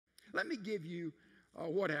let me give you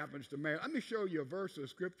what happens to marriage. Let me show you a verse of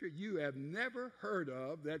Scripture you have never heard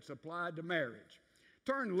of that's applied to marriage.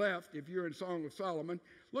 Turn left if you're in Song of Solomon.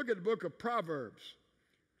 Look at the book of Proverbs.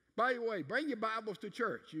 By the way, bring your Bibles to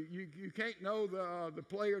church. You can't know the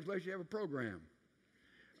players unless you have a program.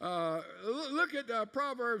 Look at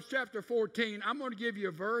Proverbs chapter 14. I'm going to give you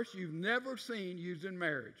a verse you've never seen used in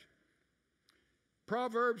marriage.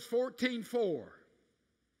 Proverbs 14:4.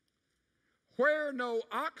 Where no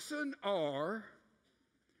oxen are,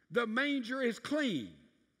 the manger is clean,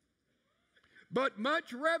 but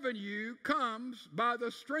much revenue comes by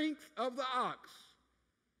the strength of the ox.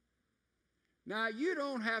 Now, you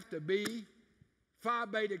don't have to be Phi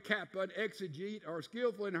Beta Kappa, an exegete, or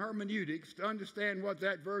skillful in hermeneutics to understand what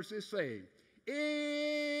that verse is saying.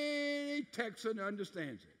 Any Texan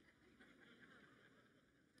understands it.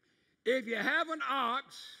 If you have an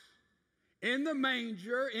ox in the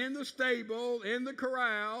manger, in the stable, in the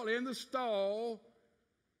corral, in the stall,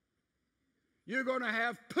 you're going to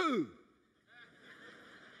have poo.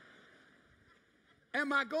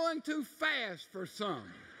 Am I going too fast for some?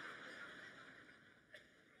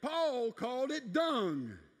 Paul called it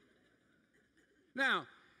dung. Now,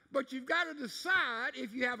 but you've got to decide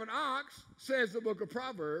if you have an ox, says the book of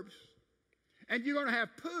Proverbs, and you're going to have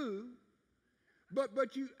poo,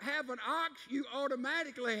 but you have an ox, you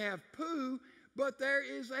automatically have poo, but there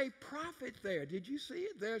is a profit there. Did you see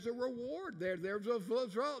it? There's a reward there. There's a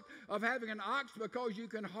result of having an ox because you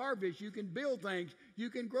can harvest, you can build things, you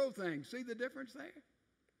can grow things. See the difference there?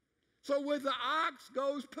 So with the ox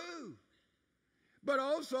goes poo. But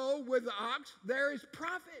also with the ox, there is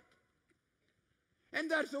profit.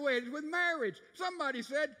 And that's the way it is with marriage. Somebody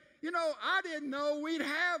said, you know, I didn't know we'd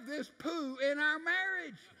have this poo in our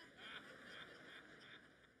marriage.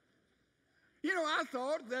 You know, I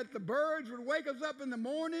thought that the birds would wake us up in the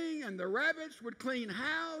morning and the rabbits would clean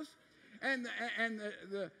house and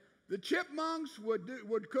the chipmunks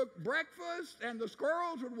would cook breakfast and the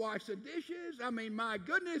squirrels would wash the dishes. I mean, my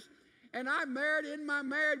goodness. And in my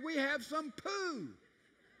marriage, we have some poo.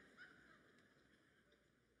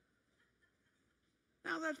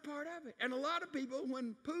 Now, that's part of it. And a lot of people,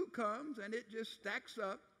 when poo comes and it just stacks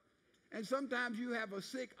up, and sometimes you have a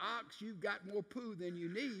sick ox, you've got more poo than you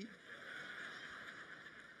need,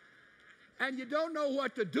 and you don't know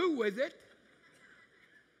what to do with it,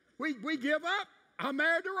 we give up. I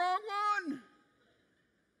married the wrong one.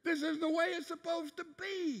 This isn't the way it's supposed to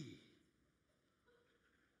be.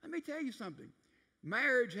 Let me tell you something.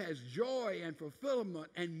 Marriage has joy and fulfillment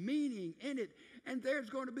and meaning in it. And there's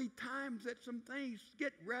going to be times that some things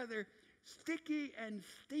get rather sticky and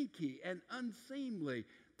stinky and unseemly.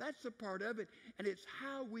 That's a part of it. And it's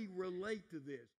how we relate to this.